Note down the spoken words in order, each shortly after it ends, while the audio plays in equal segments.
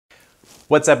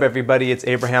What's up everybody, it's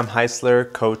Abraham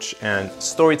Heisler, coach and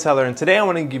storyteller, and today I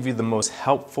want to give you the most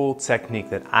helpful technique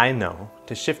that I know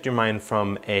to shift your mind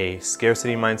from a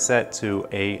scarcity mindset to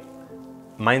a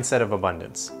mindset of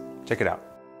abundance. Check it out.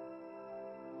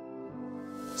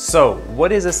 So,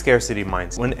 what is a scarcity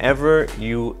mindset? Whenever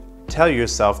you tell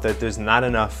yourself that there's not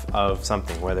enough of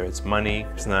something, whether it's money,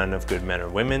 there's not enough good men or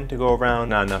women to go around,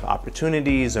 not enough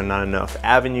opportunities or not enough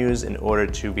avenues in order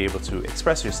to be able to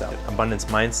express yourself. Abundance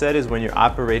mindset is when you're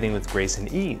operating with grace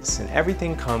and ease and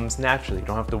everything comes naturally. You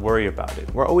don't have to worry about it.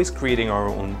 We're always creating our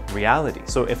own reality.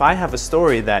 So if I have a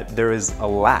story that there is a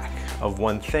lack of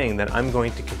one thing, then I'm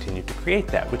going to continue to create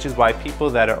that, which is why people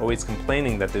that are always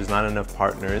complaining that there's not enough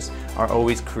partners are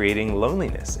always creating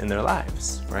loneliness in their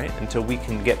lives, right? Until we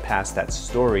can get past that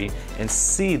story and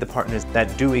see the partners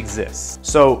that do exist.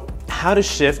 So how to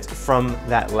shift from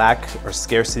that lack or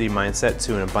scarcity mindset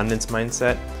to an abundance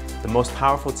mindset? The most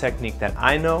powerful technique that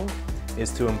I know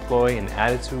is to employ an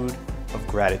attitude of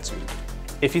gratitude.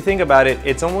 If you think about it,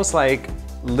 it's almost like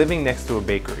living next to a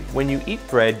bakery. When you eat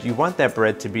bread, you want that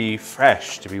bread to be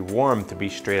fresh, to be warm, to be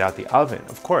straight out the oven.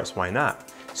 Of course, why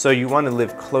not? So you want to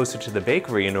live closer to the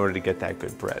bakery in order to get that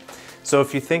good bread. So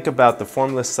if you think about the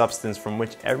formless substance from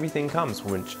which everything comes,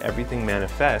 from which everything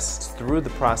manifests, through the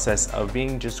process of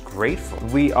being just grateful,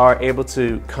 we are able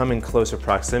to come in closer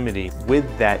proximity with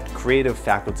that creative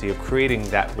faculty of creating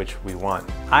that which we want.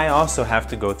 I also have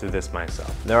to go through this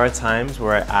myself. There are times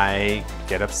where I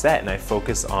get upset and I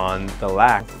focus on the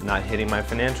lack, not hitting my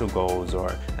financial goals,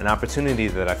 or an opportunity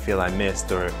that I feel I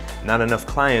missed, or not enough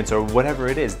clients, or whatever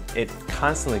it is. It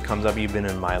constantly comes up even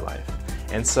in my life.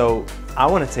 And so I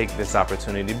want to take this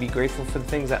opportunity to be grateful for the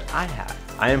things that I have.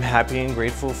 I am happy and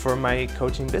grateful for my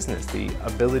coaching business, the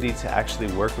ability to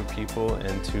actually work with people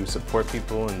and to support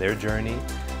people in their journey.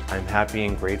 I'm happy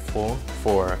and grateful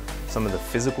for some of the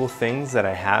physical things that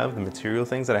I have, the material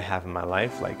things that I have in my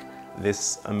life, like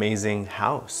this amazing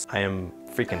house. I am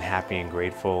freaking happy and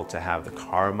grateful to have the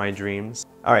car of my dreams.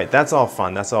 All right, that's all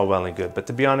fun, that's all well and good, but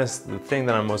to be honest, the thing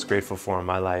that I'm most grateful for in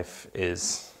my life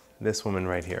is this woman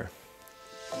right here.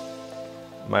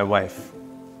 My wife,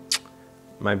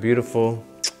 my beautiful,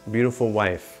 beautiful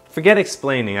wife. Forget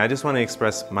explaining, I just want to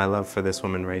express my love for this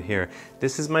woman right here.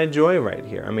 This is my joy right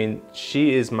here. I mean,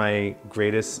 she is my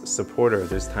greatest supporter.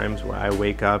 There's times where I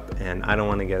wake up and I don't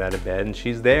want to get out of bed, and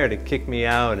she's there to kick me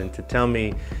out and to tell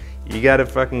me, you gotta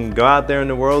fucking go out there in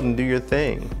the world and do your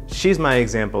thing. She's my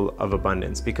example of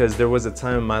abundance, because there was a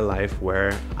time in my life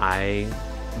where I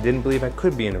didn't believe I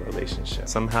could be in a relationship.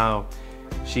 Somehow,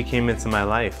 she came into my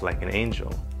life like an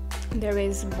angel. There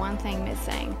is one thing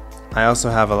missing. I also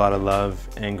have a lot of love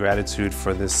and gratitude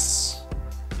for this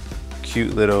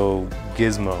cute little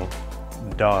gizmo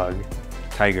dog,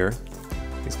 Tiger.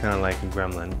 He's kind of like a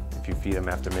gremlin if you feed him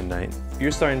after midnight. If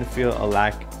you're starting to feel a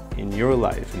lack in your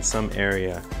life in some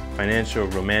area, financial,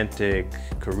 romantic,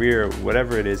 career,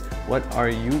 whatever it is, what are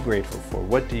you grateful for?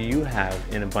 What do you have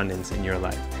in abundance in your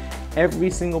life? Every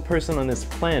single person on this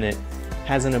planet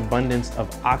has an abundance of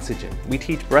oxygen. We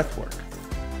teach breath work,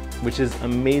 which is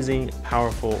amazing,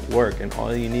 powerful work, and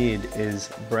all you need is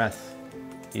breath.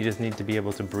 You just need to be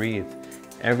able to breathe.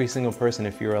 Every single person,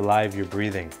 if you're alive, you're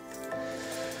breathing.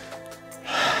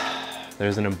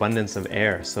 There's an abundance of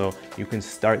air, so you can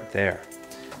start there.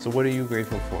 So what are you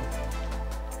grateful for?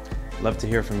 Love to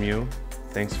hear from you.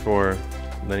 Thanks for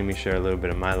letting me share a little bit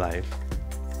of my life.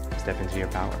 Step into your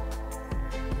power.